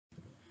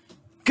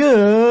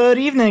Good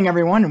evening,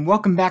 everyone, and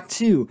welcome back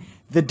to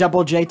the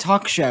Double J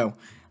Talk Show.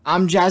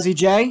 I'm Jazzy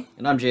J.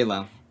 And I'm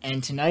JLau.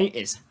 And tonight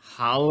is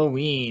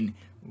Halloween.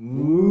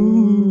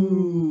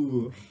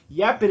 Ooh.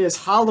 Yep, it is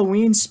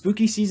Halloween.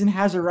 Spooky season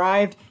has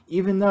arrived.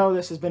 Even though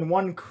this has been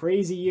one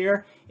crazy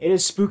year, it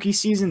is spooky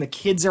season. The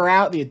kids are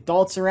out, the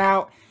adults are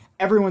out.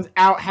 Everyone's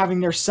out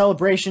having their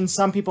celebrations.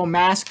 Some people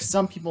masked,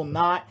 some people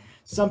not.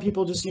 Some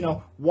people just,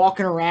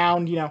 walking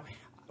around,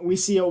 We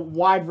see a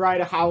wide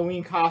variety of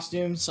Halloween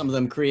costumes. Some of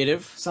them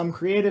creative. Some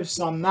creative,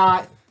 some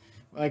not.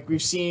 Like,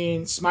 we've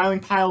seen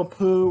Smiling Pile of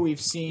Pooh. We've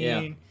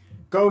seen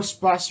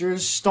Ghostbusters,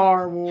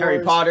 Star Wars.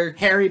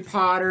 Harry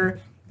Potter.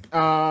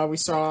 We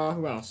saw,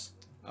 who else?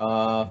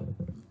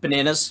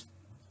 Bananas.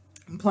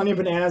 Plenty of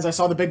bananas. I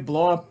saw the big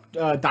blow-up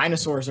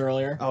dinosaurs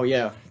earlier. Oh,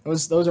 yeah.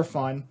 Those are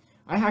fun.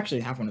 I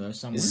actually have one of those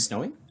somewhere. Is it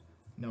snowing?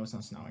 No, it's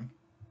not snowing.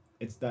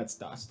 That's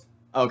dust.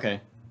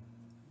 Okay.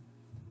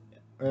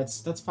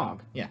 That's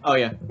fog. Yeah. Oh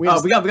yeah. We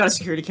got a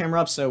security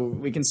camera up so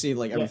we can see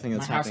like everything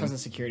that's happening. My house has a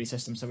security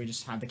system, so we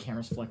just have the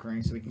cameras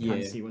flickering so we can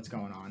kind of see what's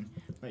going on.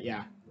 But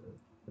yeah.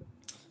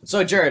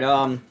 So Jared,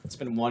 it's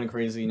been one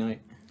crazy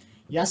night.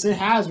 Yes, it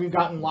has. We've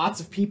gotten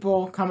lots of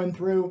people coming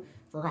through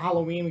for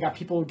Halloween. We got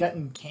people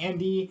getting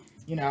candy.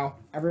 We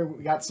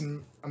got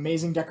some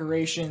amazing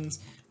decorations.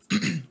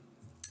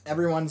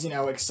 Everyone's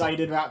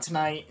excited about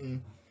tonight,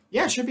 and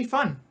yeah, it should be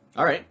fun.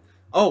 All right.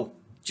 Oh.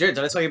 Jared,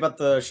 did I tell you about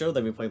the show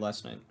that we played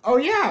last night? Oh,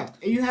 yeah.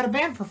 You had a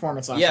band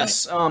performance last night.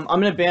 Yes. I'm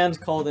in a band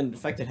called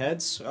Infected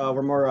Heads.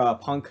 We're more a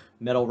punk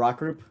metal rock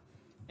group.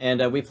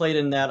 And we played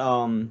in that,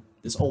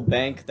 this old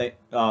bank, that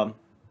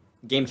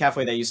game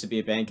cafe that used to be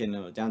a bank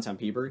in downtown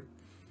Peabody.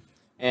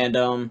 And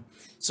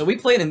so we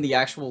played in the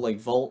actual,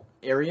 vault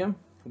area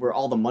where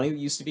all the money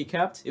used to be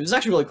kept. It was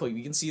actually really cool.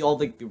 You can see all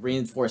the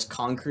reinforced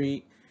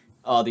concrete,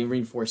 the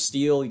reinforced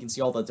steel. You can see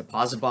all the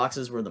deposit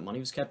boxes where the money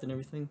was kept and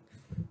everything.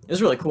 It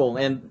was really cool.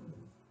 And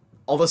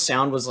all the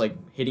sound was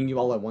hitting you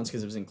all at once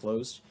because it was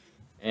enclosed,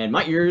 and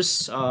my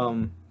ears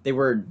they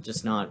were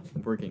just not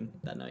working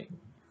that night.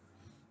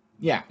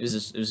 Yeah, it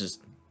was just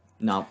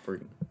not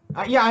working.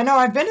 Yeah, I know.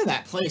 I've been to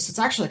that place. It's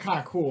actually kind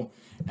of cool,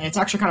 and it's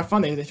actually kind of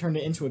fun. They turned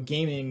it into a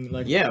gaming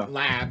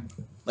lab.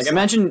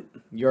 Imagine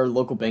your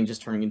local bank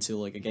just turning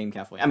into a game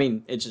cafe. I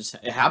mean, it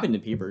happened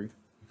in Peabody.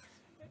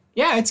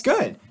 Yeah, it's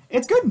good.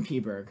 It's good in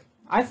Peabody.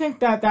 I think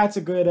that's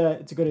a good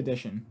it's a good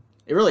addition.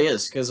 It really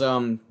is because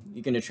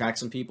you can attract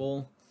some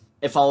people.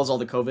 It follows all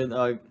the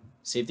COVID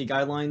safety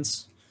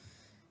guidelines,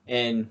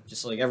 and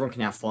just everyone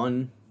can have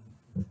fun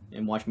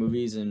and watch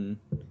movies and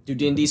do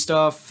D&D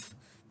stuff,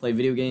 play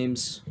video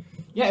games.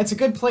 Yeah, it's a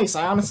good place.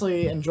 I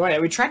honestly enjoyed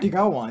it. We tried to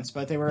go once,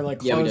 but they were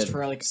closed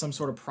for some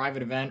sort of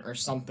private event or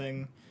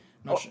something.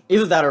 Sure.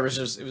 Either that or it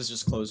was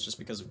just closed just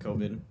because of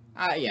COVID.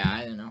 Yeah,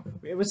 I don't know.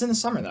 It was in the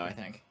summer though, I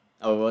think.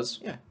 Oh, it was?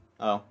 Yeah.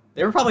 Oh,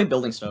 they were probably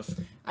building stuff.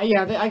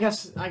 Yeah, I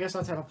guess that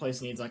type of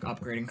place needs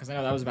upgrading because I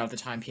know that was about the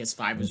time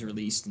PS5 was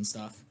released and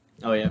stuff.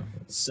 Oh, yeah.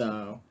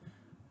 So,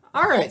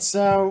 alright,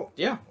 so...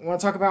 Yeah.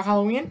 Want to talk about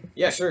Halloween?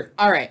 Yeah, sure.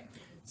 Alright,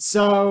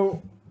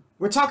 so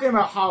we're talking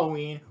about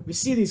Halloween. We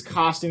see these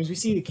costumes. We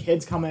see the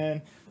kids coming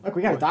in. Look,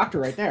 we got a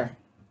doctor right there.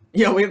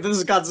 Yeah, this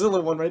is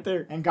Godzilla one right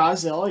there. And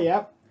Godzilla,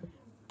 yep.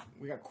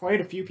 We got quite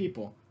a few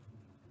people.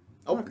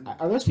 Oh. Look,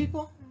 are those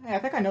people? Hey, I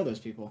think I know those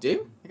people. Do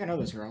you? I think I know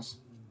those girls.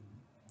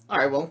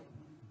 Alright, well.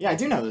 Yeah, I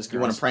do know those girls. You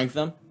want to prank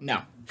them?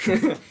 No.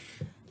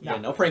 Yeah,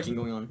 no pranking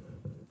going on.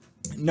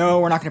 No,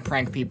 we're not going to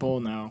prank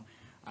people, no.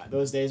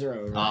 Those days are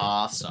over.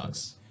 Aw,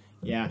 sucks.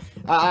 Yeah.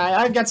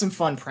 I've got some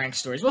fun prank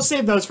stories. We'll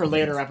save those for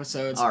later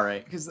episodes.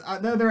 Alright. Because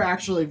they're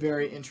actually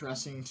very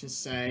interesting, to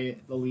say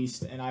the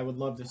least, and I would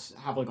love to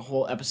have a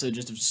whole episode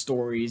just of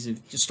stories.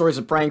 Just stories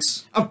of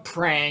pranks. Of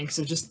pranks,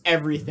 of just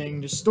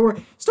everything. Just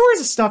stories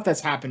of stuff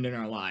that's happened in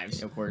our lives.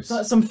 Yeah, of course.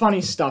 Some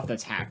funny stuff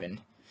that's happened.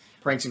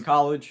 Pranks in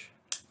college.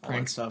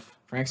 Prank stuff.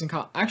 Pranks in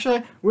college.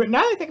 Actually,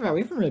 now that I think about it,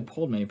 we haven't really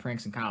pulled many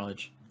pranks in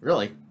college.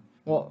 Really?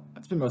 Well,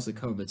 it's been mostly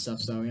COVID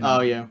stuff, so,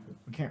 Oh, yeah.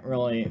 We can't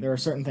really... There are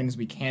certain things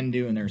we can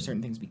do, and there are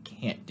certain things we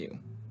can't do.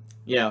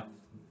 Yeah.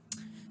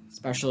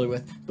 Especially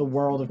with the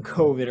world of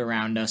COVID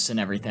around us and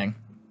everything.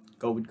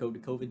 COVID.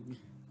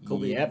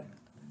 Yep.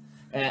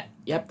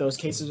 Yep, those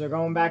cases are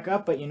going back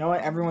up, but you know what?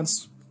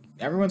 Everyone's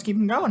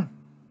keeping going.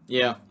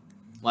 Yeah.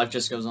 Life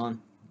just goes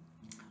on.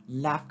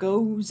 Life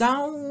goes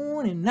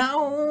on and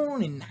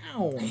on and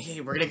on. Hey,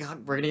 we're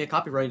gonna get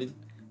copyrighted.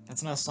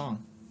 That's not a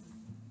song.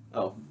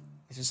 Oh.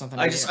 It's just something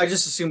I just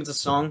assume it's a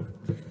song.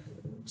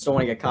 Just don't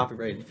want to get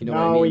copyrighted, if you know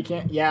what I mean. No, we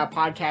can't. Yeah,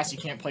 podcasts, you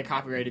can't play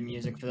copyrighted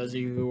music. For those of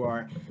you who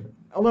are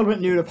a little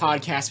bit new to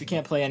podcasts, we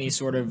can't play any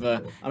sort of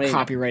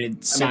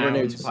copyrighted sounds. We're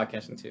new to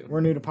podcasting, too. We're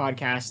new to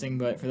podcasting,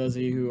 but for those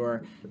of you who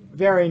are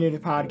very new to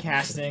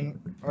podcasting,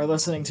 or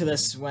listening to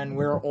this when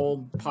we're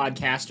old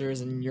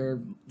podcasters and you're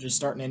just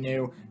starting a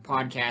new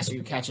podcast or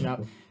you're catching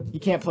up, you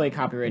can't play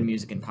copyrighted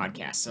music in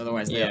podcasts.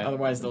 Otherwise,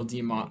 they'll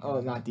they're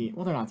not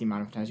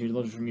demonetize you.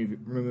 They'll just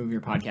remove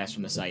your podcast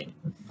from the site.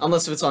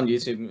 Unless if it's on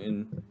YouTube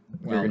and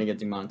you're going to get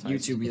demonetized.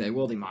 YouTube, they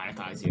will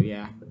demonetize you,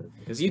 yeah.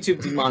 Because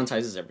YouTube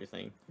demonetizes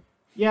everything.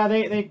 Yeah,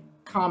 they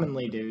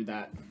commonly do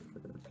that.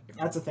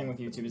 That's the thing with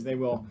YouTube is they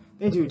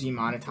do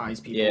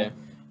demonetize people. Yeah.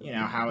 You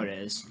know how it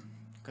is,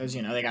 because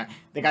you know they got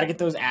to get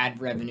those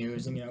ad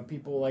revenues, and you know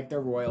people like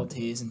their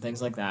royalties and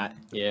things like that.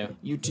 Yeah.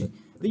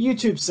 The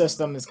YouTube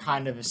system is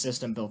kind of a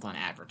system built on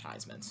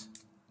advertisements.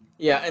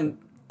 Yeah, and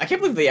I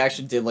can't believe they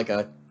actually did like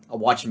a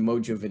Watch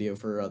Mojo video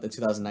for the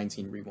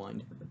 2019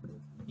 Rewind.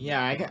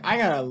 Yeah, I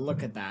gotta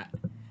look at that.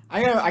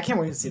 I can't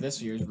wait to see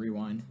this year's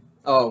Rewind.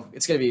 Oh,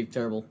 it's gonna be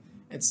terrible.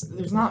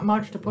 There's not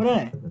much to put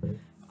in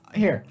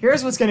it.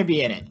 Here's what's gonna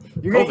be in it.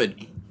 You're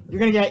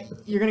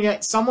gonna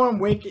get someone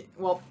waking.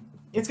 Well,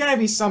 it's gonna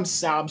be some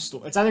sob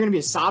story. It's either gonna be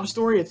a sob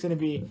story. It's gonna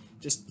be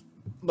just.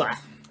 Blah.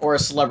 Or a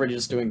celebrity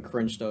just doing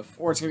cringe stuff.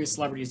 Or it's gonna be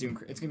celebrities doing.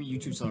 It's gonna be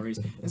YouTube celebrities.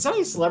 And some of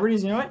these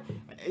celebrities, you know what?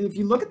 If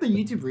you look at the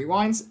YouTube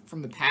rewinds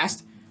from the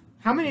past,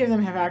 how many of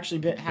them have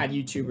actually had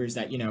YouTubers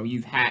that you know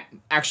you've had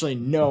actually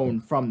known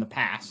from the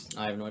past?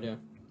 I have no idea.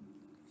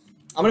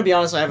 I'm gonna be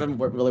honest. I haven't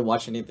really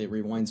watched any of the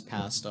rewinds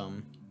past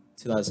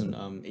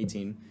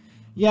 2018.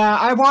 Yeah,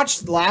 I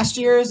watched last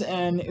year's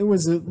and it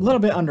was a little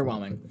bit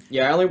underwhelming.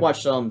 Yeah, I only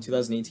watched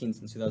 2018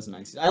 and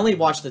 2019. I only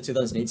watched the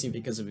 2018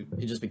 because it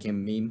just became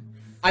a meme.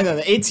 I know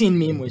the 18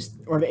 meme was,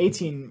 or the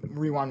 18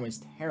 rewind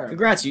was terrible.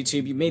 Congrats,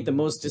 YouTube! You made the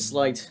most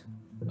disliked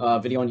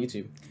video on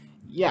YouTube.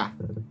 Yeah,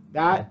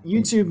 that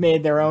YouTube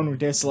made their own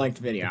disliked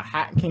video.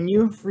 Can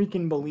you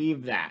freaking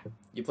believe that?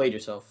 You played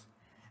yourself.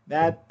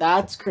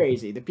 That's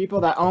crazy. The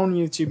people that own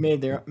YouTube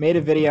made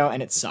a video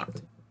and it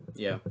sucked.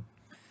 Yeah.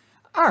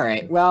 All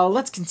right. Well,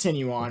 let's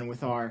continue on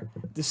with our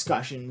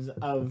discussions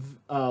of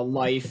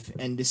life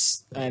and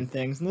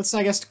things. And let's,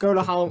 I guess, go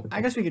to Halloween.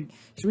 I guess we could.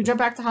 Should we jump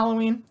back to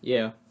Halloween?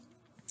 Yeah.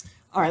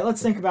 All right.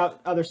 Let's think about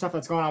other stuff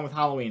that's going on with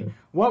Halloween.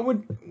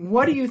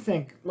 What do you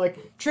think,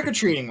 like trick or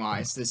treating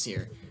wise, this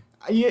year?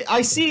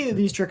 I see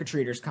these trick or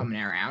treaters coming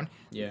around.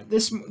 Yeah.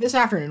 This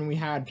afternoon we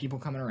had people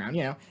coming around.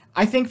 You know,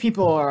 I think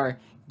people are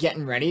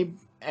getting ready,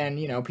 and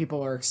you know,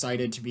 people are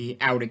excited to be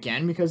out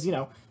again because you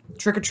know.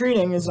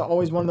 Trick-or-treating is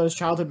always one of those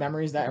childhood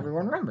memories that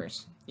everyone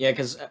remembers. Yeah,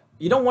 because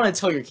you don't want to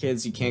tell your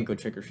kids you can't go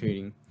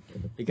trick-or-treating.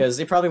 Because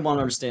they probably won't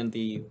understand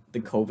the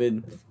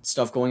COVID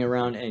stuff going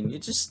around, and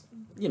it just,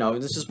 you know,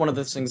 it's just one of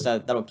those things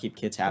that'll keep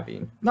kids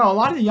happy. No, a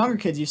lot of the younger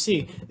kids you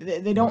see,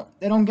 they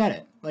don't get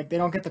it. Like, they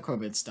don't get the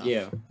COVID stuff.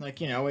 Yeah. Like,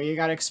 you know, you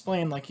gotta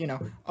explain, like, you know,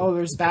 oh,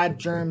 there's bad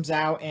germs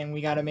out, and we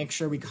gotta make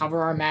sure we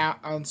cover our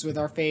mouths with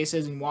our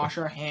faces and wash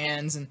our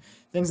hands and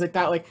things like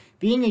that. Like,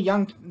 being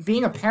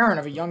a parent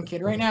of a young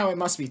kid right now, it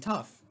must be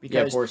tough. Because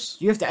yeah, of course.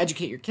 You have to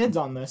educate your kids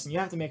on this, and you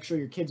have to make sure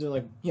your kids are,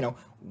 like, you know,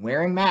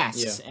 wearing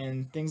masks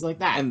and things like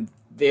that. And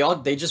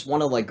they just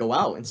want to, like, go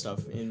out and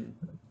stuff. And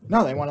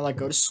no, they want to, like,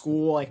 go to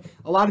school. Like,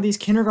 a lot of these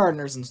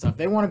kindergartners and stuff,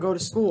 they want to go to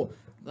school.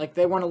 Like,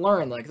 they want to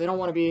learn. Like, they don't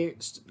want to be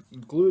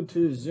glued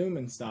to Zoom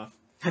and stuff.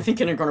 I think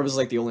kindergarten was,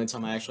 like, the only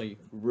time I actually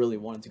really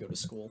wanted to go to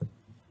school.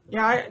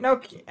 Yeah,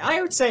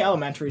 I would say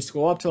elementary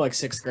school up to, like,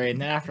 6th grade.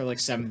 And then after, like,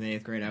 7th and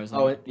 8th grade, I was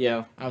like...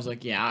 yeah. I was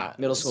like, yeah.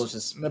 Middle school is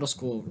just... Middle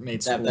school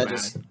made school bad.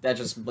 That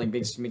just, like,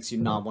 makes you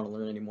not want to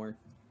learn anymore.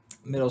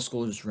 Middle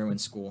school just ruined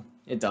school.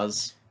 It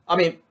does. I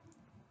mean...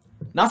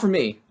 Not for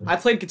me. I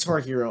played Guitar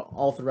Hero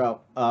all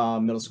throughout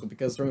middle school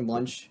because during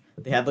lunch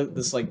they had like,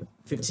 this like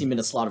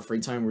 15-minute slot of free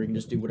time where you can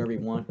just do whatever you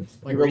want.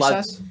 Like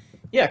recess?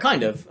 Yeah,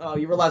 kind of.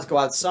 You were allowed to go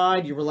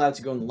outside. You were allowed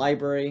to go in the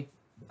library.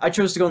 I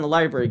chose to go in the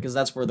library because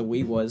that's where the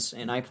Wii was,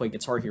 and I played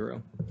Guitar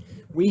Hero.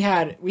 We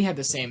had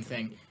the same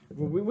thing.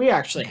 We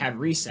actually had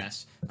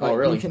recess, but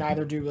really? you can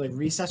either do like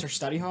recess or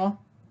study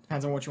hall.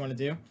 Depends on what you want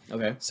to do.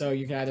 Okay. So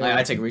you can either.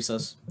 I take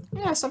recess.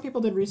 Yeah, some people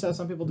did recess.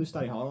 Some people do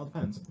study hall. It all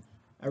depends.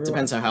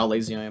 Depends on how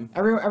lazy I am.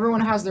 Everyone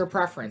has their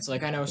preference.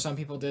 Like I know some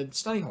people did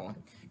study hall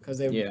because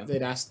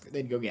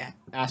they'd go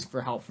ask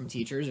for help from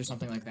teachers or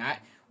something like that,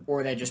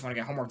 or they just want to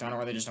get homework done,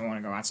 or they just don't want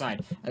to go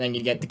outside. And then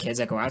you get the kids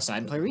that go outside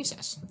and play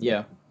recess.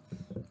 Yeah.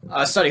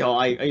 Study hall.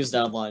 I used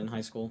that a lot in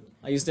high school.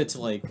 I used it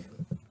to like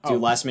do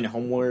last minute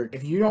homework.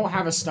 If you don't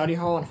have a study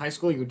hall in high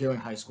school, you're doing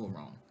high school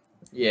wrong.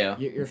 Yeah.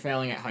 You're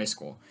failing at high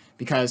school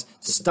because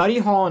study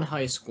hall in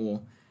high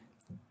school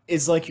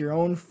is like your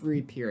own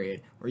free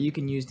period where you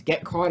can use to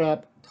get caught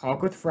up,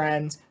 talk with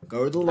friends,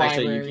 go to the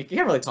library. Actually, you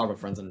can't really talk with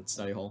friends in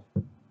study hall.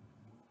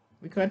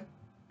 We could.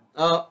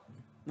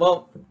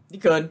 Well, you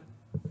could.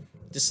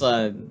 Just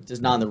not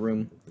in the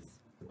room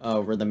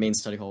where the main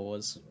study hall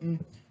was.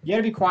 You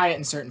gotta be quiet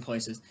in certain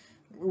places.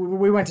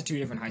 We went to 2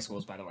 different high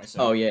schools, by the way. So.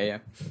 Oh yeah.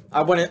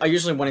 I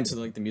usually went into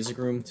like the music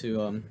room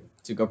to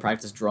go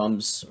practice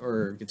drums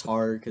or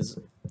guitar because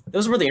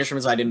those were the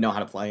instruments I didn't know how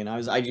to play, and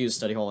I used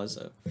study hall as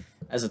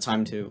a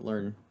time to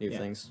learn new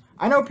things.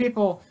 I know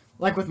people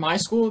like with my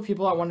school,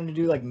 people that wanted to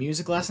do like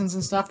music lessons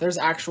and stuff. There's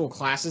actual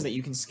classes that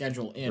you can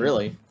schedule in.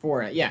 Really?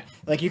 For it, yeah.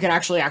 Like you can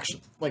actually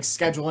like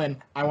schedule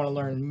in. I want to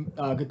learn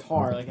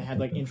guitar. Like I had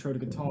like intro to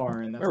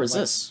guitar, and that's where was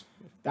this?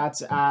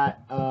 That's at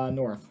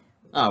North.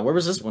 Oh, where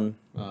was this one?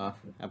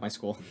 At my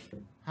school.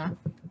 Huh?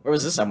 Where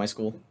was this at my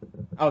school?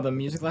 Oh, the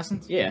music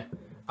lessons? Yeah.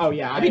 Oh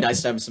yeah. It'd be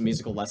nice to have some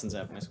musical lessons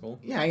at my school.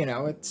 Yeah, you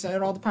know,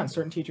 it all depends.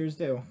 Certain teachers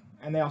do,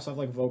 and they also have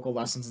like vocal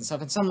lessons and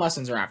stuff. And some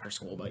lessons are after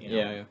school, but you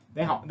know,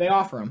 Yeah. they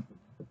offer them,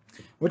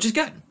 which is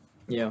good.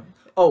 Yeah.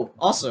 Oh,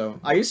 also,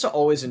 I used to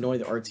always annoy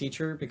the art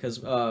teacher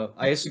because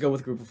I used to go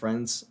with a group of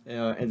friends,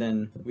 and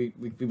then we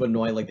would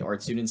annoy like the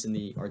art students and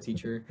the art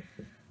teacher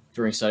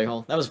during study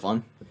hall. That was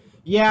fun.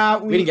 Yeah,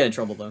 We didn't get in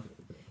trouble though.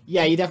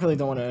 Yeah, you definitely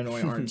don't want to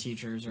annoy art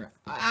teachers. Or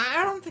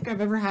I don't think I've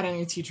ever had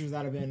any teachers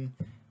that have been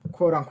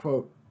quote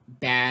unquote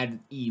bad,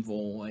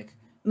 evil. Like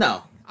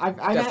No. I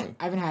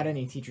haven't had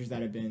any teachers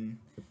that have been,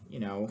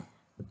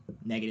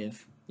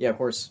 negative. Yeah, of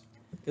course.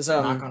 Because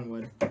Knock on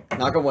wood.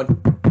 knock on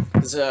wood.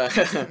 Because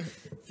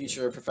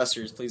future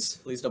professors,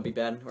 please don't be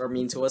bad or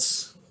mean to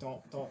us.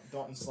 Don't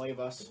enslave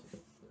us.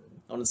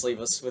 Don't enslave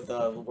us with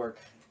work.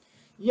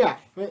 Yeah,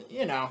 but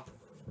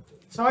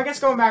So I guess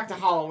going back to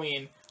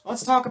Halloween,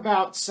 let's talk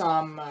about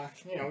some.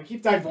 We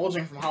keep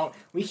divulging from Halloween.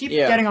 We keep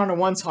getting onto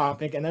one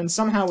topic, and then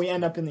somehow we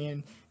end up in the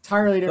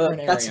entirely different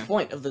area. That's the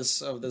point of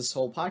this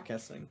whole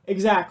podcast thing.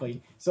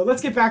 Exactly. So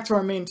let's get back to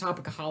our main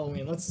topic of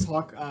Halloween. Let's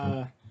talk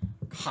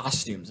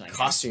costumes. I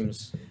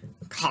guess.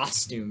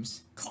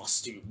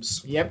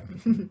 Costumes. Yep.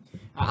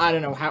 I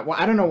don't know how. Well,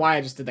 I don't know why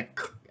I just did the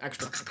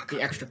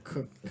extra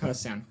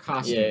cuss sound.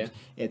 Costumes. Yeah.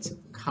 It's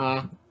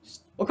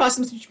What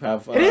costumes did you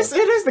have? It is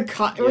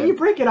the when you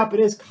break it up, it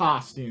is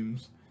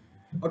costumes.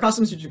 What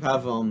costumes did you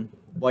have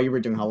while you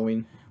were doing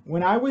Halloween?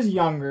 When I was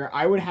younger,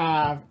 I would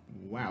have.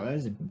 Wow, that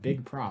is a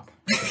big prop.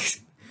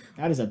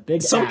 That is a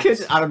big. Some axe.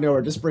 kid out of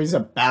nowhere just brings a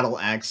battle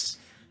axe.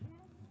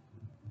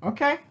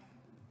 Okay.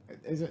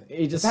 Is it?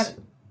 He just.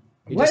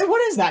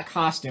 What is that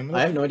costume?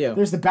 I have no idea.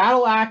 There's the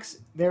battle axe.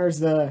 There's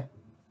the.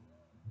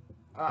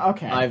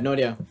 Okay. I have no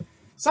idea.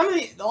 Some of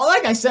the,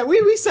 like I said,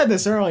 we said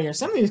this earlier.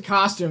 Some of these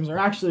costumes are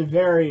actually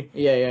very.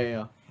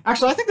 Yeah.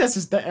 Actually, I think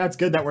that's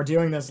good that we're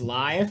doing this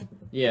live.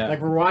 Yeah. Like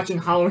we're watching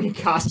Halloween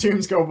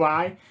costumes go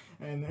by,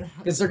 and.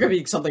 Because there could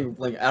be something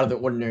like out of the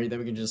ordinary that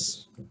we can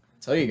just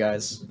tell you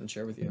guys and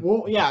share with you.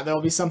 Well, yeah,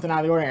 there'll be something out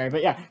of the ordinary.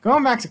 But yeah,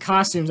 going back to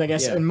costumes, I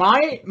guess. Yeah. In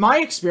my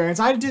experience,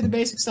 I had to do the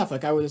basic stuff.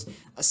 Like I was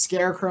a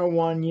scarecrow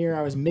one year.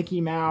 I was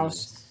Mickey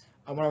Mouse.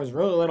 Nice. When I was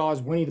really little, I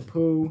was Winnie the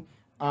Pooh.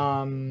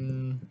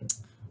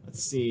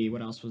 Let's see,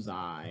 what else was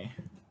I?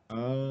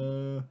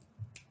 I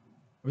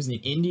was an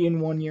Indian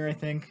one year, I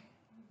think.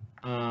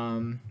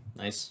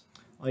 Nice.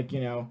 Like, what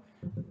you else?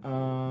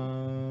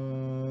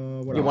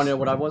 want to know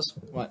what I was?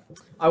 What?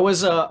 I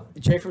was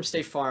Jay from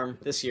State Farm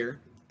this year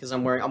because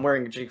I'm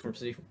wearing a Jay from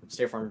State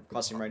Farm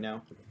costume right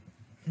now.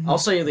 I'll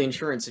sell you the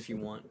insurance if you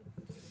want.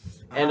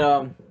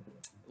 And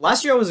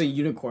last year I was a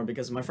unicorn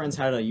because my friends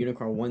had a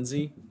unicorn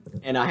onesie,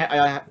 and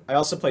I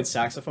also played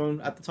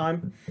saxophone at the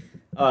time.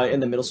 In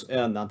the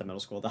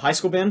the high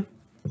school band,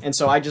 and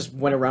so I just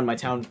went around my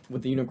town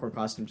with the unicorn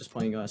costume, just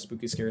playing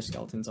spooky, scary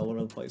skeletons all over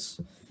the place,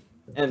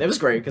 and it was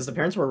great because the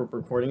parents were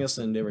recording us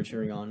and they were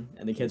cheering on,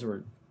 and the kids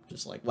were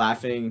just like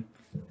laughing,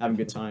 having a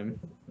good time.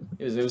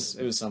 It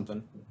was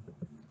something.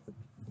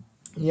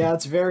 Yeah,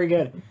 it's very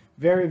good,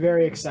 very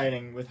very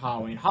exciting with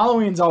Halloween.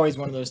 Halloween's always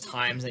one of those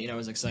times that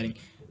is exciting.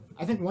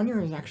 I think one year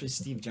was actually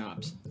Steve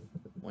Jobs.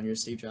 1 year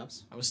Steve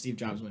Jobs. I was Steve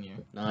Jobs 1 year.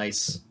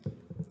 Nice.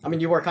 I mean,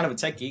 you were kind of a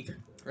tech geek.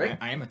 Right?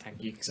 I am a tech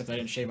geek, except I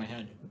didn't shave my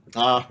head.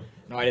 No,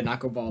 I did not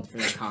go bald for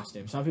that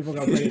costume. Some people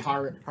go pretty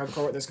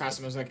hardcore with this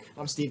costume. I was like,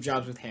 I'm Steve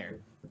Jobs with hair.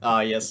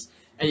 Yes.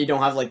 And you don't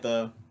have, like,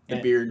 the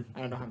beard.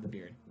 I don't have the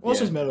beard. Well,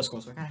 this was middle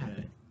school, so I kind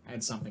of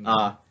had something.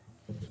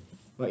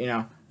 But,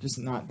 just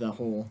not the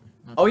whole...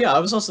 Oh, yeah, I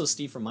was also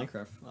Steve from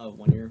Minecraft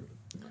 1 year.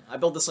 I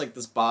built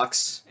this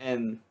box,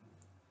 and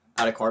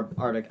out of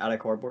cardboard.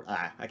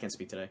 I can't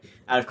speak today.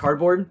 Out of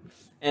cardboard,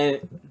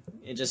 and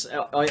it just...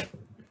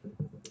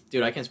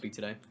 Dude, I can't speak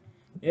today.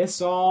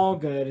 It's all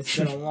good. It's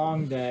been a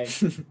long day.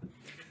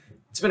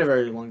 It's been a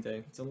very long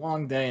day. It's a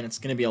long day, and it's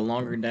gonna be a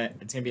longer day.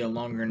 It's gonna be a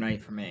longer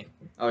night for me.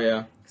 Oh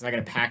yeah. Because I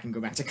gotta pack and go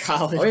back to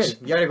college. Oh yeah,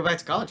 you gotta go back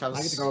to college. I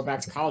get to go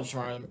back to college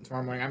tomorrow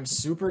morning. I'm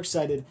super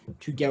excited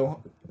to get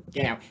out.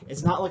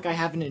 It's not like I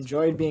haven't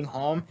enjoyed being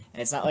home,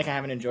 and it's not like I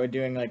haven't enjoyed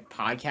doing like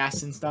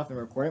podcasts and stuff and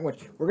recording, which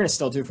we're gonna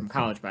still do from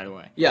college, by the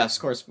way. Yes,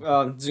 of course.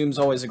 Zoom's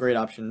always a great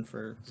option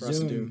for us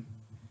to do.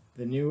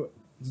 The new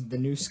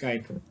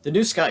Skype. The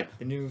new Skype.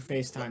 The new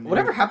FaceTime.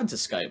 Whatever happened to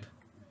Skype?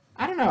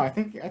 I don't know. I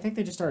think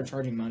they just started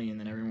charging money, and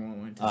then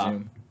everyone went to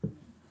Zoom. Yeah,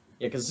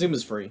 because Zoom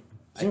is free.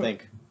 Zoom. I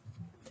think.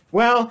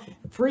 Well,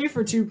 free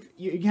for two.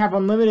 You have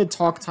unlimited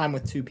talk time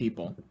with 2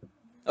 people.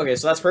 Okay,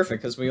 so that's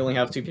perfect because we only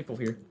have 2 people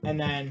here. And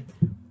then,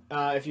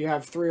 if you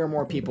have 3 or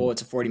more people,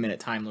 it's a 40-minute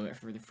time limit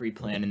for the free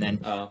plan, and then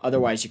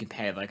otherwise you can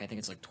pay I think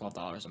it's like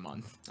 $12 a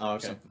month. Oh,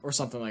 okay. Or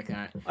something like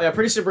that. Oh yeah,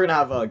 pretty soon we're gonna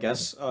have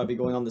guests be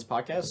going on this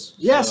podcast.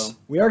 Yes, so.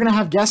 we are gonna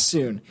have guests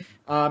soon.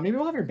 Maybe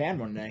we'll have your band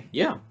one day.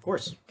 Yeah, of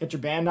course. Get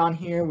your band on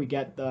here. We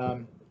get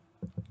the.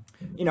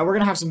 We're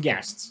gonna have some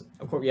guests.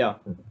 Of course, yeah.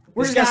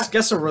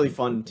 Guests are really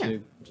fun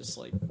to just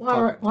like.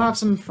 We'll have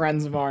some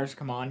friends of ours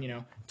come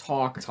on.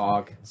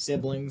 Talk.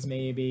 Siblings,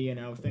 maybe.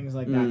 Things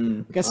like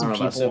that. Get some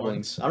people.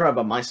 Siblings. I don't know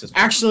about my sisters.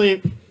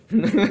 Actually,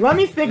 let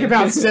me think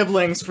about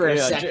siblings for a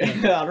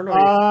second. I don't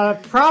know.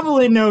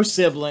 Probably no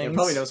siblings. Yeah,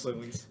 probably no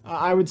siblings.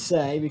 I would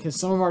say because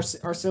some of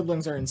our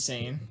siblings are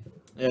insane.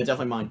 Yeah,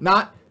 definitely mine.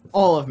 Not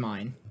all of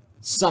mine.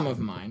 Some of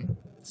mine.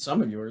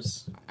 Some of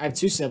yours. I have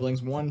 2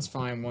 siblings. One's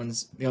fine.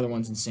 The other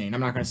one's insane. I'm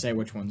not gonna say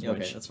which one's Yeah,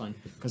 which. okay, that's fine.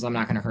 Because I'm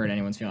not gonna hurt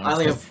anyone's feelings.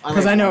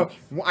 Because I know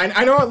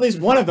at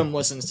least one of them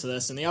listens to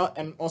this,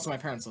 and also my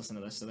parents listen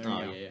to this. So there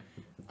you go. Yeah.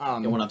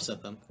 Don't want to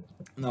upset them.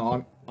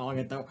 No, I'll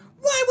get that.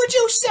 Why would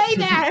you say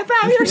that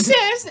about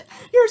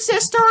your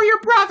sister, or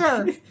your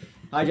brother?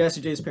 Hi,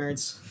 Jazzy J's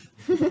parents.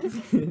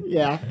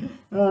 Yeah.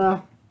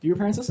 Do your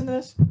parents listen to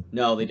this?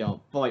 No, they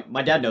don't. Boy,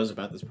 my dad knows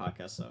about this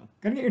podcast, so.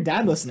 Gotta get your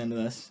dad listening to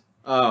this.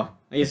 Oh,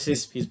 he's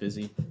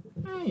busy.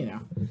 You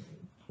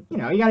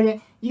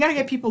gotta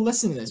get people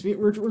listening to this.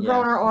 We're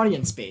growing our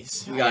audience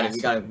base. We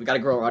gotta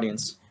grow our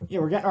audience. Yeah,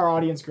 we're getting our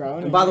audience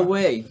growing. And by the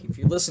way, if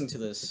you're listening to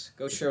this,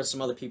 go share with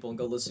some other people and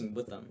go listen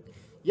with them.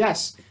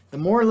 Yes, the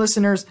more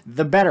listeners,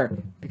 the better.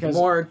 Because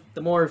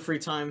the more free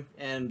time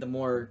and the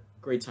more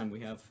great time we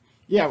have.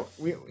 Yeah,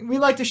 we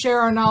like to share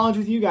our knowledge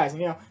with you guys.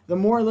 And, the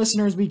more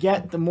listeners we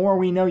get, the more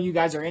we know you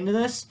guys are into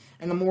this,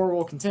 and the more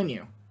we'll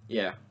continue.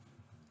 Yeah.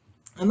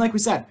 And like we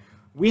said,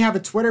 we have a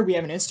Twitter, we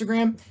have an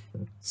Instagram.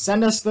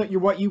 Send us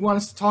what you want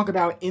us to talk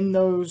about in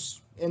those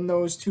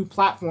 2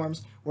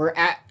 platforms. We're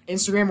at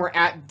Instagram, we're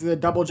at the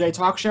Double J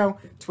Talk Show.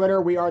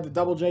 Twitter, we are the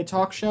Double J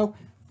Talk Show.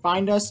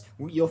 Find us.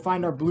 You'll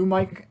find our blue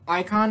mic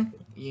icon,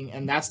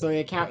 and that's the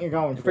account you're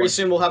going for. Pretty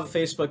soon we'll have a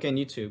Facebook and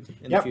YouTube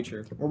in the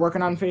future. We're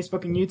working on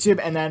Facebook and YouTube,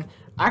 and then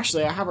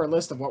actually I have our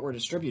list of what we're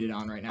distributed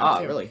on right now. Ah,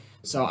 really?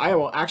 So I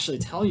will actually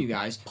tell you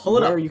guys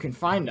where you can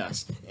find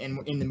us.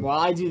 And while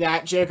I do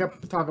that,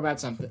 Jacob, talk about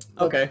something.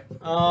 Okay.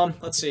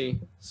 Let's see.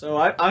 So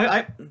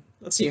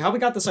let's see how we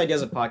got this idea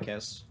as a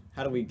podcast.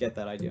 How do we get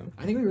that idea?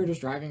 I think we were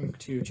just driving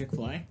to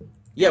Chick-fil-A.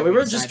 Yeah, we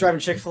were just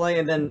driving Chick-fil-A,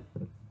 and then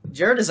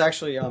Jared is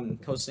actually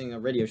hosting a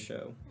radio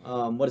show.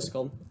 What is it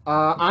called?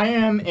 I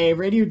am a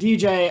radio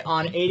DJ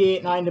on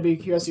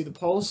 88.9 WQSU The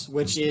Pulse,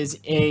 which is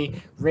a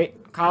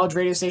college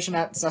radio station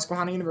at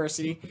Susquehanna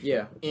University.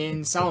 Yeah.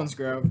 In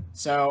Selinsgrove.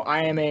 So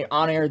I am a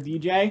on-air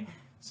DJ.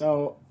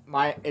 So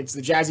it's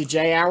the Jazzy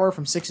J Hour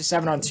from 6 to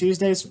 7 on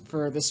Tuesdays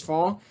for this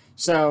fall.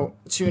 So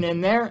tune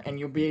in there, and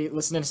you'll be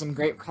listening to some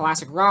great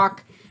classic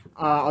rock.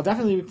 I'll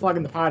definitely be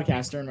plugging the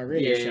podcast during my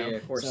radio show. Yeah,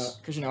 of course.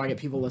 Because I get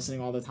people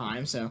listening all the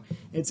time, so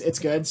it's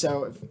good.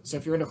 So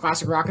if you're into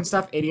classic rock and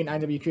stuff,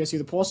 88.9 WQSU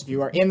The Pulse. If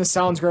you are in the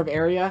Selinsgrove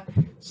area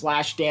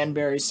 /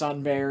 Danbury,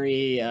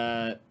 Sunbury,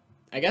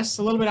 I guess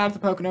a little bit out of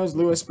the Poconos,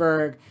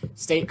 Lewisburg,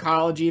 State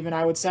College, even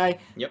I would say.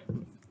 Yep.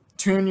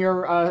 Tune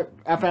your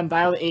FM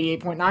dial to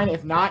 88.9.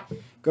 If not,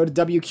 go to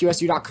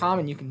WQSU.com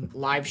and you can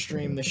live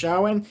stream the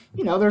show. And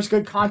there's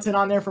good content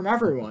on there from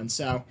everyone.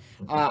 So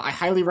I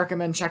highly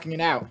recommend checking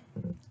it out.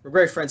 We're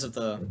great friends of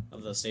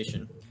the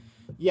station.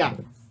 Yeah.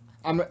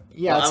 Well,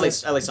 at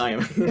least I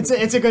am.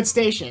 it's a good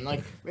station.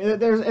 Like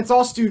it's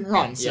all student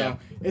run, so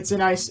it's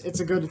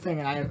a good thing,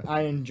 and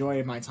I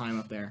enjoy my time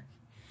up there.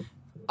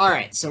 All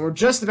right, so we're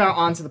just about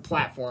onto the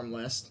platform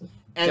list,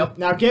 and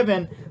now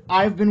given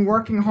I've been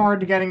working hard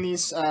to getting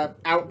these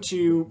out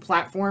to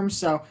platforms.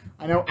 So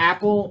I know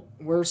Apple.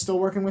 We're still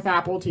working with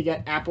Apple to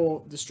get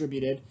Apple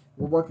distributed.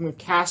 We're working with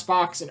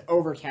Castbox and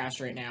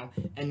Overcast right now,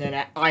 and then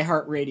at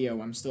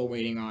iHeartRadio I'm still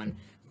waiting on,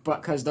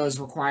 but because those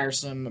require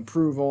some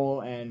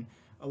approval and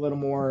a little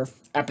more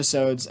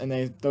episodes,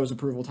 and those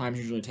approval times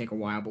usually take a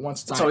while. But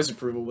once it's always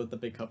approval with the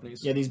big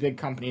companies. Yeah, these big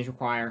companies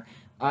require.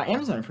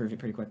 Amazon approved it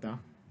pretty quick though.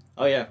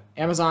 Oh yeah.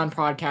 Amazon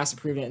Podcast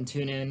approved it, and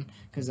TuneIn,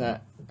 because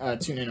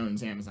TuneIn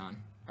owns Amazon,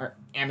 or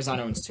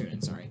Amazon owns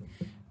TuneIn. Sorry.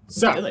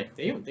 So really?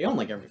 They own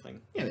like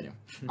everything. Yeah, they do.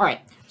 All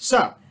right.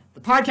 So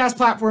the podcast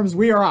platforms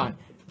we are on.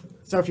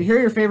 So if you hear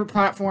your favorite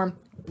platform,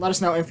 let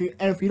us know. If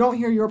you don't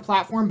hear your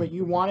platform but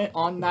you want it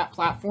on that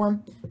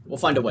platform, we'll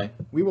find a way.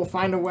 We will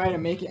find a way to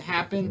make it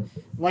happen.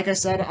 Like I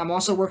said, I'm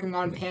also working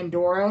on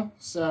Pandora,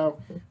 so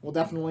we'll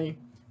definitely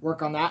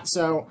work on that.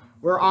 So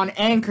we're on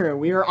Anchor,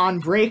 we are on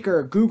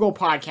Breaker, Google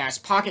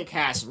Podcasts, Pocket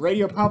Casts,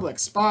 Radio Public,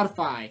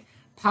 Spotify,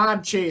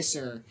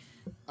 Podchaser.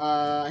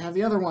 I have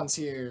the other ones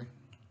here.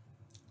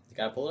 You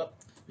gotta pull it up.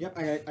 Yep,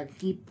 I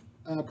keep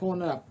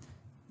pulling it up.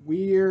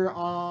 We're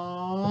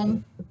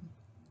on...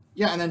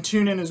 Yeah, and then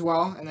TuneIn as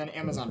well, and then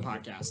Amazon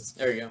Podcasts.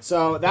 There you go.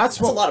 So that's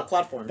a lot of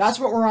platforms. That's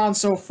what we're on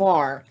so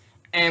far,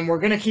 and we're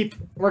gonna keep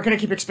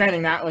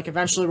expanding that. Like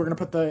eventually, we're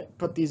gonna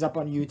put these up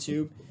on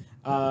YouTube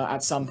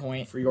at some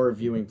point for your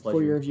viewing pleasure.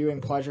 For your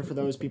viewing pleasure, for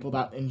those people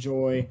that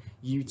enjoy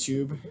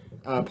YouTube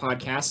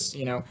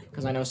podcasts,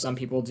 because I know some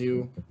people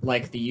do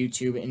like the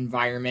YouTube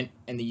environment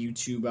and the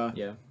YouTube.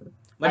 Yeah.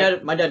 My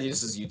dad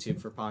uses YouTube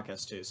for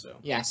podcasts too, so.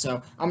 Yeah,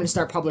 so I'm gonna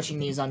start publishing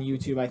these on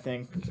YouTube. I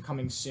think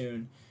coming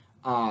soon.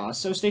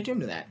 So stay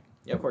tuned to that.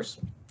 Yeah, of course.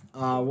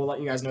 We'll let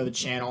you guys know the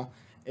channel.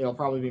 It'll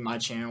probably be my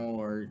channel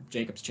or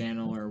Jacob's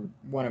channel or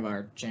one of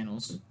our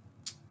channels.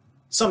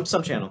 Some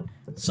channel.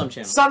 Some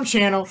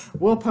channel.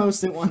 We'll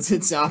post it once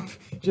it's up.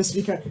 Just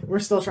because we're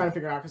still trying to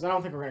figure out, because I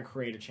don't think we're going to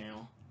create a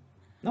channel.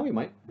 No, we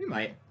might. We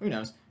might. Who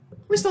knows?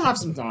 We still have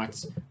some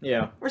thoughts.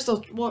 Yeah. We're still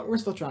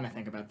trying to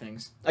think about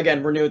things.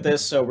 Again, we're new at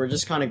this, so we're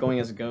just kind of going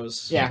as it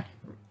goes. Yeah.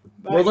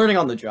 But, we're learning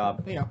on the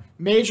job.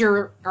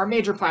 Our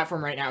major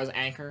platform right now is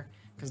Anchor.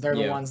 Because they're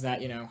the ones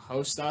that,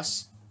 host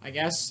us, I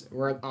guess.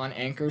 We're on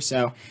Anchor,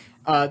 so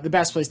The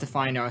best place to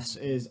find us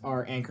is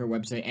our Anchor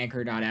website,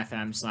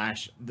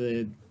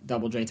 anchor.fm/the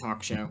Double J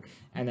Talk Show,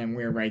 and then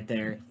we're right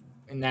there,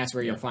 and that's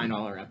where you'll find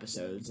all our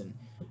episodes and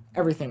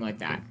everything like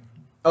that.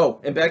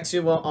 Oh, and back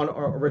to on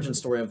our origin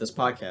story of this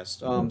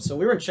podcast. So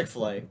we were in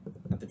Chick-fil-A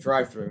at the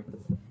drive-thru,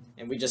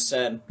 and we just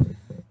said,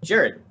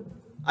 Jared,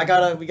 we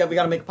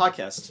gotta make a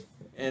podcast,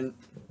 and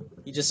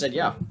he just said,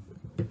 yeah.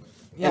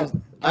 Yeah.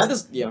 And I had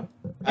this,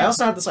 I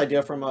also had this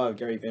idea from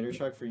Gary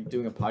Vaynerchuk for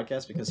doing a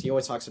podcast because he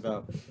always talks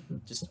about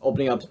just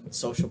opening up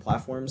social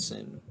platforms,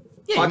 and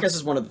podcast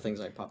is one of the things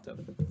I popped up.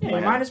 Yeah,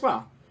 you might as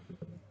well.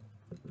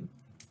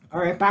 All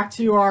right, back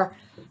to our.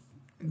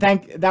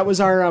 That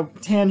was our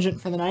tangent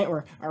for the night,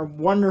 or our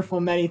wonderful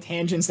many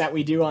tangents that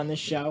we do on this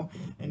show.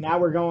 And now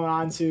we're going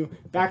on to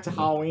back to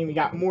Halloween. We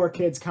got more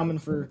kids coming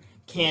for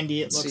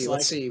candy.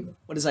 Let's see.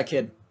 What is that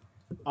kid?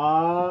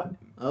 Oh,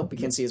 we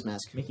can't see his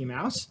mask. Mickey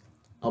Mouse.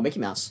 Oh, Mickey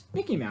Mouse.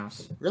 Mickey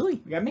Mouse.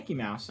 Really? We got Mickey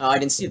Mouse. Oh, I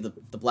didn't see the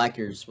black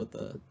ears with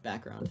the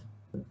background.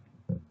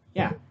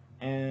 Yeah.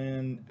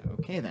 And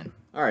okay then.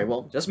 All right.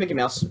 Well, just Mickey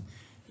Mouse.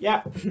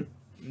 Yeah.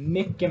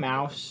 Mickey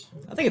Mouse.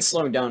 I think it's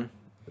slowing down.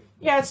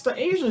 Yeah, it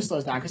usually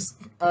slows down because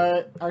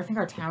I think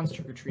our town's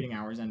trick-or-treating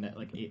hours end at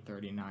like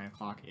 8:30, 9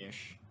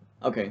 o'clock-ish.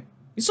 Okay.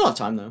 You still have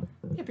time, though.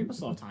 Yeah, people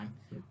still have time.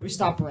 We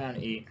stop around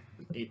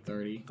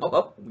 8:30.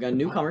 Oh, we got a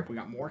newcomer. We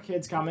got more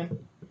kids coming.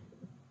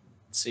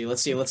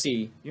 Let's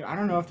see. Yeah, I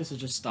don't know if this is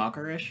just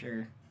stalkerish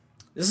or...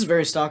 This is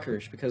very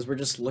stalkerish because we're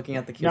just looking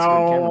at the kids'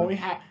 No,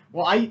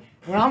 camera.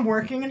 when I'm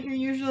working in here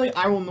usually,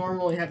 I will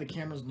normally have the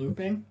cameras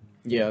looping.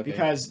 Yeah, okay.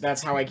 Because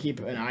that's how I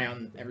keep an eye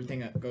on everything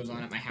that goes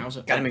on at my house.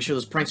 Gotta make sure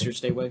those pranksters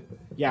stay away.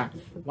 Yeah.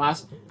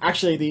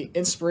 Actually, the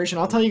inspiration,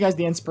 I'll tell you guys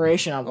the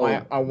inspiration on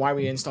why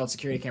we installed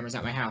security cameras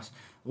at my house.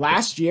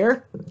 Last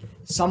year,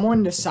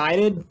 someone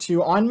decided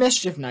to, on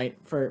Mischief Night,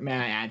 may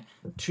I add,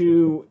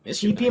 to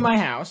TP my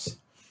house.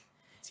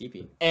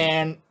 TP.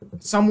 And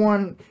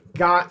someone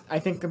got, I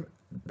think,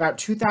 about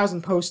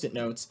 2,000 Post-it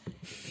notes,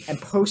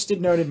 and Post-it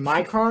noted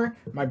my car,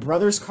 my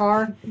brother's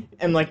car,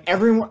 and like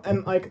everyone,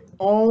 and like,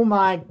 oh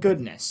my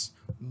goodness,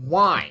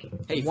 why?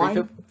 Hey,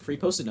 why? Free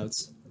Post-it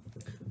notes.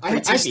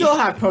 I still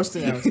have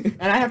Post-it notes,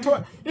 and I have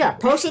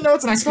Post-it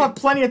notes, and I still have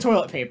plenty of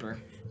toilet paper.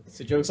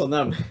 So joke's on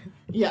them.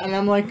 Yeah, and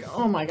I'm like,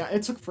 oh my god,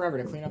 it took forever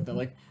to clean up though.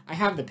 Like, I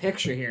have the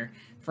picture here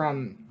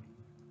from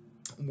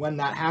when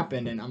that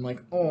happened, and I'm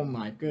like, oh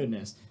my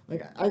goodness.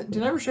 Like,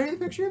 did I ever show you the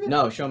picture of it?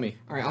 No, show me.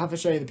 All right, I'll have to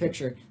show you the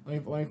picture.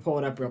 Let me pull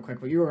it up real quick.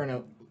 But you're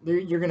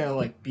gonna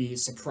like be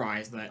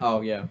surprised that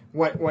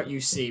what you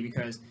see,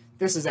 because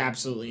this is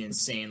absolutely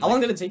insane. How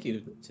long did it take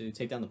you to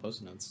take down the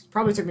Post-it notes?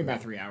 Probably took me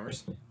about 3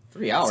 hours.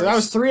 3 hours. So that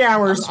was 3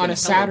 hours on a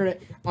Saturday.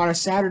 On a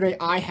Saturday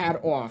I had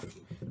off,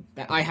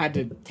 that I had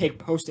to take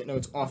Post-it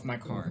notes off my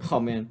car. Oh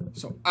man.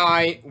 So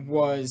I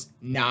was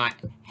not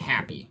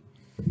happy.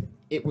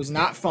 It was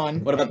not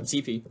fun. What about the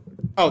TP?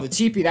 Oh, the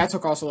TP, that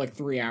took also like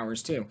 3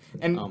 hours too.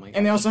 And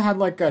and they also had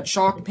like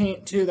chalk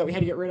paint too that we had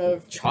to get rid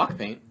of. Chalk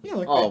paint? Yeah,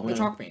 like the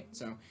chalk paint.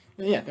 So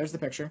yeah, there's the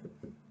picture.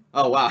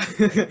 Oh wow.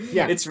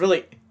 Yeah.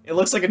 It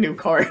looks like a new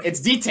car. It's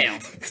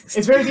detailed.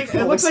 It's very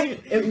detailed.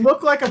 It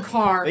looked like a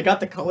car. They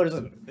got the colors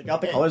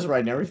right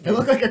and everything. It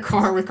looked like a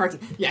car with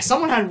cartoons. Yeah,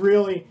 someone had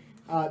really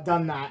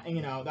done that, and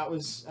that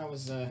was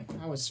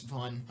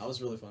fun. That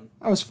was really fun.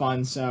 That was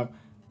fun. So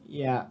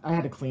yeah, I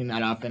had to clean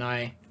that up,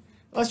 and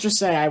let's just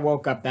say I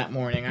woke up that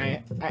morning.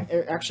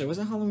 Actually, was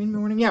it Halloween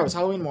morning? Yeah, it was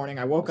Halloween morning.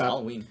 I woke up.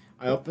 Halloween.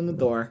 I opened the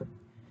door.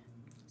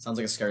 Sounds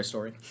like a scary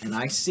story. And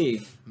I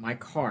see my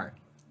car.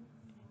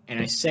 And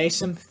I say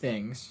some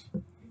things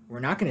we're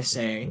not going to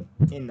say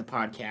in the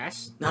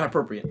podcast. Not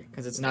appropriate.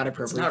 Because it's not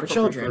appropriate for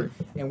children.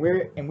 And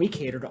we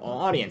cater to all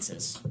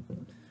audiences.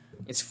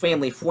 It's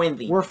family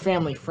friendly. We're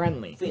family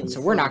friendly. So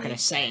we're not going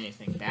to say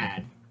anything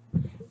bad.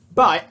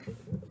 But,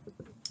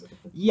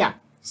 yeah.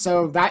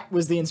 So that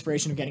was the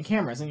inspiration of getting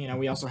cameras. And,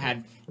 we also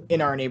had, in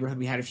our neighborhood,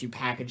 we had a few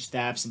package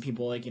thefts and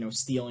people,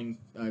 stealing,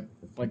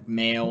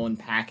 mail and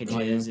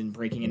packages and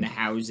breaking into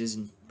houses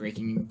and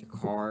breaking into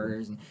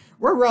cars. And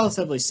we're a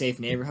relatively safe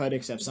neighborhood,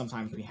 except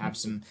sometimes we have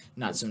some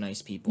not so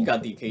nice people. You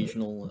got the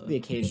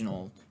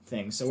occasional...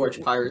 thing. So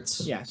Forge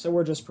pirates. Yeah, so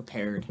we're just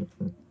prepared.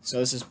 So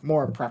this is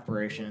more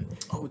preparation.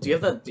 Oh, do you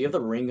have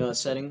the ring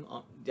setting?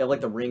 Do you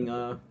have the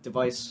ring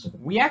device?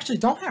 We actually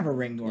don't have a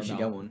ring doorbell. You should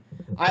get one.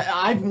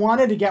 I've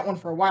wanted to get one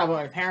for a while, but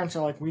my parents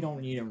are like, we don't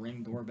need a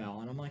ring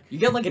doorbell, and I'm like, you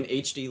get an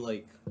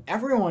HD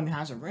Everyone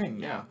has a ring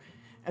now,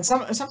 and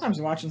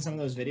sometimes watching some of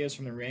those videos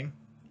from the ring.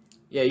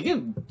 Yeah, you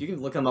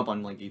can look them up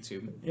on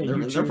YouTube. Yeah,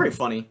 they're pretty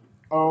funny.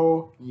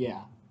 Oh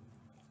yeah.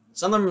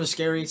 Some of them are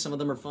scary. Some of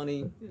them are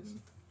funny.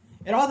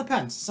 It all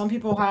depends. Some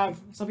people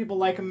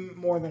like them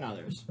more than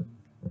others.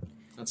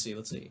 Let's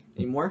see.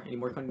 Any more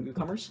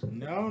newcomers?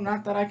 No,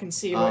 not that I can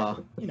see.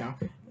 But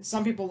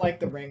some people like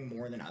the ring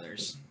more than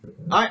others.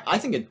 I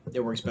think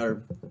it works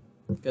better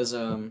because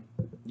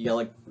you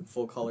got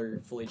full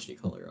HD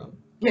color.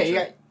 Yeah, you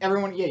got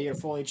everyone. Yeah, you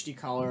got full HD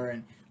color,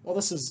 and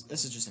this is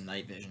just a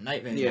night vision.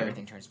 Night vision,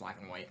 everything turns black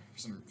and white.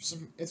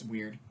 It's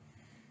weird.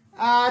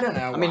 I don't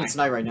know. I mean, why. it's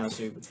night right now,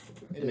 so It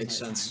it is makes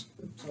nighttime. sense.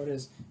 So it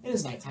is. It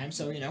is nighttime.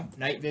 So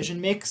night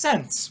vision makes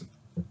sense.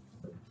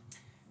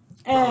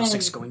 Oh, And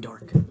 6 going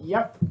dark.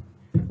 yep,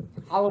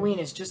 Halloween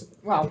is just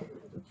well.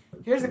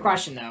 Here's the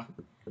question though.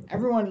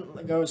 Everyone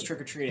goes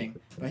trick or treating,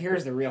 but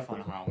here's the real fun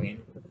of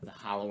Halloween: the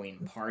Halloween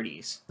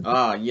parties.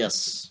 Ah,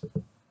 yes.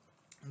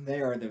 They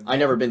are the. I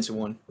never been to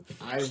one.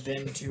 I've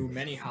been to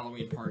many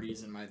Halloween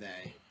parties in my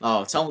day.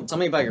 Oh, tell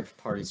me about your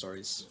party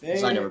stories.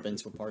 Because I They- never been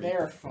to a party. They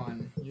are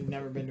fun. You've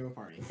never been to a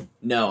party.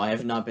 No, I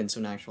have not been to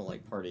an actual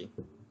like party.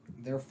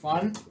 They're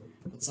fun,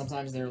 but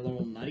sometimes they're a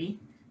little nutty.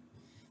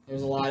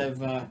 There's a lot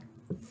of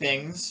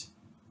things.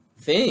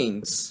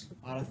 Things.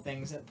 A lot of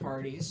things at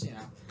parties.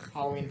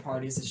 Halloween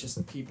parties. It's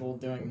just people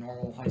doing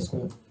normal high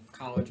school,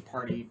 college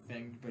party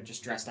thing, but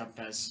just dressed up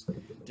as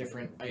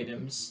different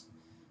items.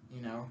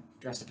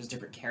 Dressed up as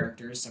different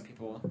characters. Some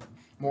people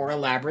more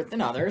elaborate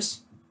than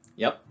others.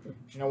 Yep.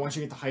 Once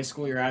you get to high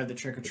school, you're out of the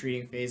trick or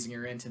treating phase and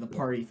you're into the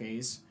party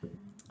phase.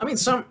 I mean,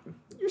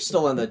 you're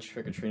still in the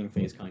trick or treating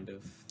phase, kind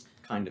of.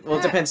 Well,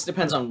 it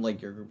depends on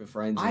like your group of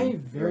friends. And I your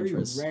very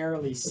interests.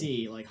 rarely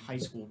see like high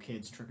school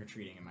kids trick or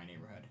treating in my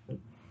neighborhood.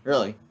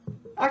 Really.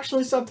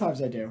 Actually,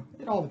 sometimes I do.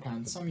 It all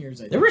depends. Some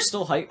years I do. There were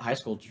still high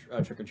school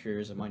trick or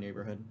treaters in my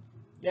neighborhood.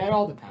 Yeah, it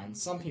all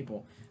depends. Some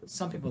people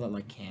that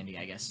like candy,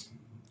 I guess.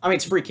 I mean,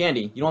 it's free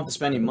candy. You don't have to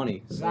spend any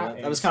money. So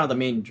That that was kind of the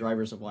main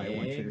drivers of why I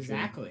went trick or treating.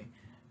 Exactly.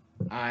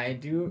 I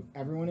do.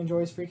 Everyone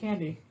enjoys free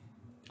candy.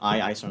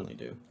 I certainly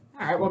do.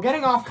 All right. Well,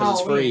 getting off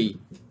Because Halloween.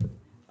 it's free.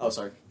 Oh,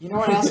 sorry. You know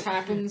what else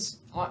happens?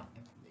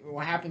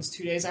 What happens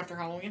 2 days after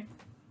Halloween?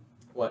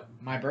 What?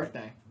 My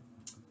birthday.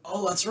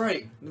 Oh, that's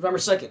right. November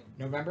 2nd.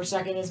 November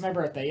 2nd is my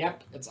birthday.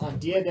 Yep. It's on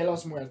Dia de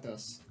los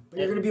Muertos. But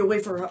you're gonna be away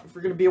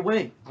we're gonna be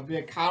away. I'll be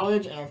at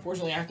college, and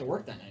unfortunately, I have to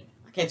work that night.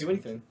 I can't do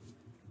anything.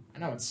 I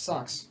know, it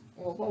sucks.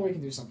 Well, we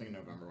can do something in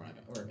November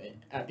or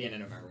at the end of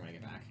November when I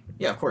get back.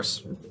 Yeah, of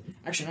course.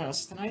 Actually, no,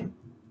 this is tonight.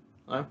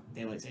 What?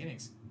 Daylight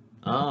savings.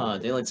 Ah,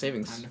 daylight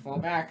savings. Time to fall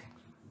back.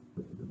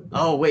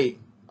 Oh wait.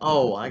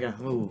 Oh, I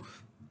gotta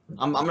move.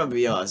 I'm gonna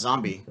be a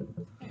zombie.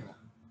 Hey, well,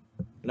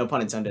 No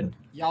pun intended.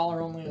 y'all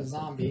are only a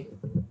zombie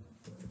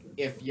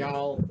if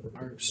y'all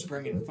are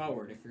springing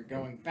forward. If you're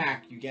going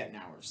back, you get an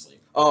hour of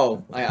sleep.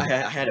 Oh, I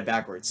had it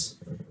backwards.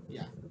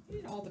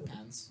 It all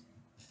depends.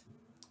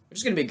 Which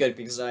is gonna be good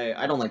because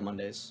I don't like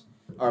Mondays.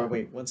 Or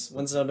wait, when's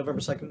November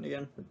 2nd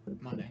again?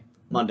 Monday.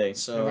 Monday.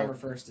 So. November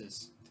 1st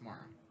is tomorrow.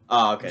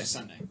 Oh, Which okay. is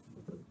Sunday.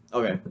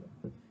 Okay.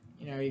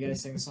 You gotta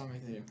sing the song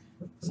like they do.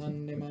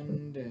 Sunday,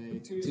 Monday,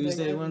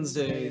 Tuesday,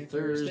 Wednesday,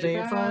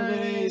 Thursday,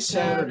 Friday,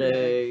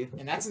 Saturday.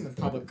 And that's in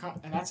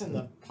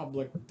the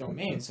public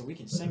domain, so we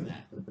can sing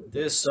that.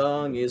 This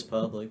song is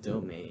public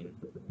domain.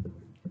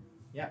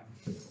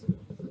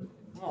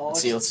 Well,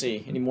 Let's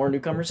see. Any more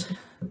newcomers?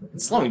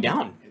 It's slowing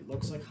down. It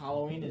looks like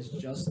Halloween is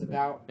just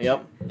about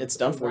Yep, it's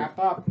done to for. wrap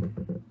up.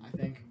 I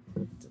think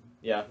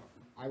Yeah.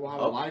 I will have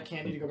a lot of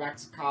candy to go back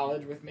to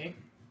college with me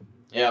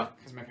Yeah.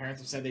 because my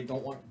parents have said they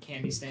don't want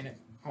candy staying at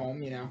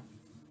home.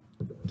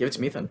 Give it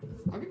to me then.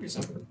 I'll give you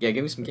some. Yeah,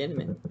 give me some candy,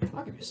 man.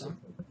 I'll give you some.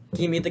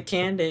 Give me the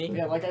candy.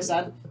 Yeah, like I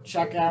said,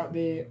 check out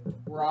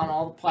we're on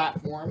all the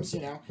platforms,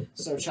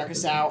 so check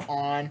us out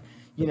on,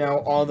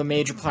 all the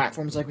major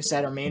platforms. Like we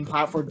said, our main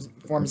platforms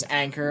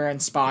Anchor and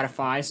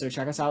Spotify, so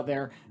check us out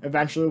there.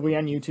 Eventually we'll be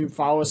on YouTube.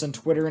 Follow us on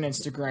Twitter and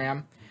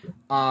Instagram.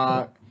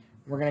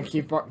 We're going to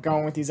keep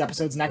going with these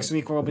episodes. Next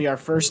week will be our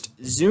first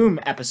Zoom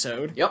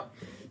episode. Yep.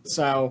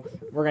 So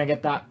we're going to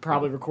get that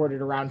probably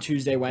recorded around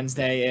Tuesday,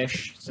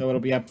 Wednesday-ish, so it'll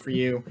be up for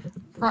you.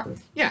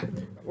 Yeah,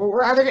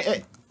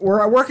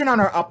 we're working on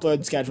our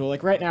upload schedule.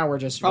 Like right now, we're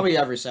just Probably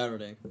every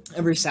Saturday.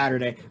 every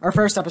Saturday. Our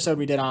first episode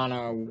we did on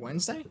a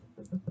Wednesday,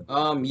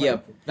 Yeah.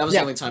 That was the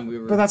only time we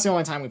were. but that's the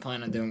only time we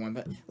plan on doing one.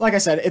 But like I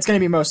said, it's going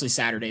to be mostly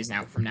Saturdays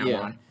from now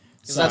on.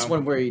 So that's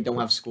when we don't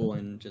have school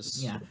and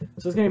just. Yeah, so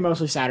it's going to be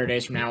mostly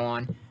Saturdays from now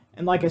on.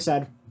 And like I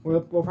said,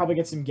 we'll probably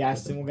get some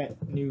guests and we'll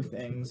get new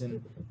things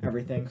and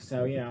everything.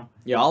 So Yeah,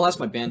 I'll ask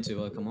my band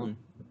to come on.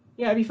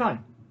 yeah, it'd be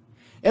fun.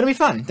 It'll be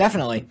fun,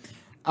 definitely.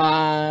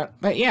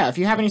 But yeah, if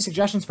you have any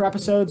suggestions for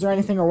episodes or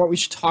anything or what we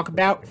should talk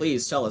about,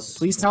 Please tell us.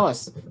 please tell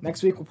us.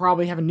 Next week we'll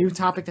probably have a new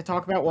topic to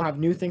talk about. We'll have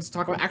new things to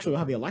talk about. Actually, we'll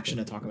have the election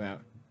to talk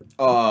about.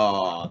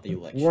 Oh, the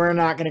election. We're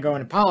not going to go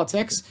into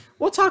politics.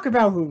 We'll talk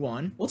about who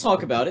won. We'll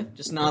talk about it,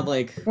 just not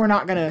like. We're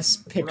not going to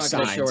pick We're not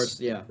gonna sides. show us.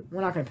 Yeah.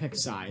 We're not going to pick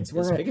sides.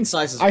 Because picking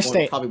sides is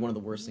probably one of the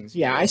worst things.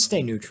 Yeah, I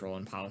stay neutral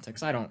in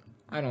politics. I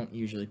don't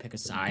usually pick a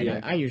side. Yeah.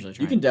 I usually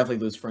try. You can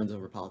definitely lose friends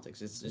over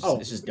politics. It's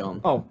just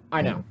dumb. Oh,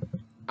 I know.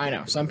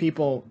 Some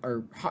people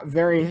are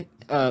very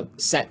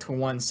set to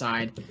one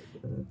side,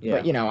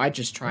 Yeah. but I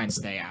just try and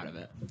stay out of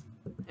it.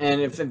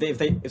 And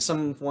if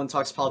someone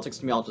talks politics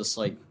to me, I'll just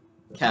like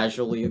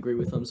casually agree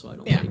with them, so I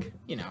don't Yeah, like.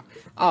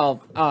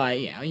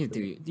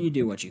 you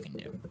do what you can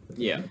do.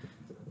 Yeah.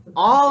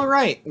 All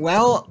right.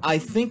 Well, I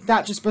think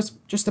that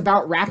just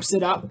about wraps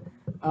it up.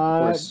 Of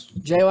course.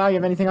 JLau, you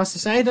have anything else to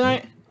say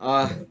tonight?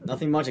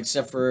 Nothing much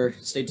except for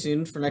stay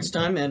tuned for next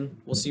time, and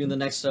we'll see you in the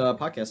next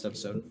podcast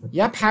episode.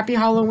 Yep. Happy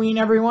Halloween,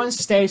 everyone.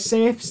 Stay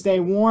safe. Stay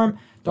warm.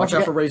 Watch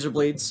out for razor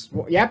blades.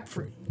 Well, yep.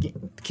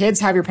 Kids,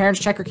 have your parents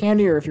check your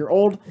candy, or if you're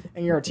old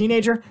and you're a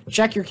teenager,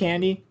 check your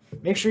candy.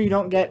 Make sure you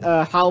don't get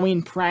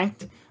Halloween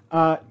pranked.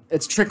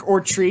 It's trick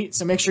or treat,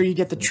 so make sure you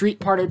get the treat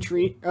part of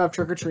trick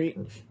or treat.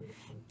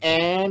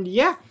 And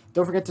yeah,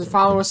 don't forget to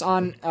follow us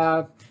on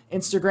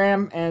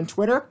Instagram and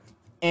Twitter.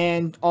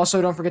 And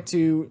also don't forget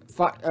to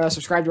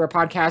subscribe to our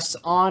podcasts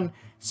on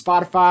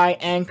Spotify,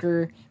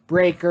 Anchor,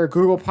 Breaker,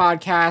 Google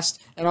Podcast,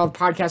 and all the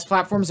podcast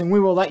platforms. And we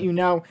will let you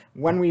know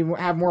when we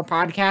have more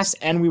podcasts,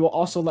 and we will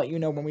also let you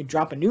know when we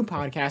drop a new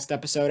podcast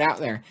episode out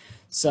there.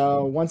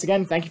 So once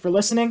again, thank you for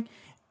listening,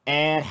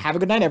 and have a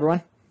good night,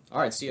 everyone.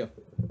 All right, see you.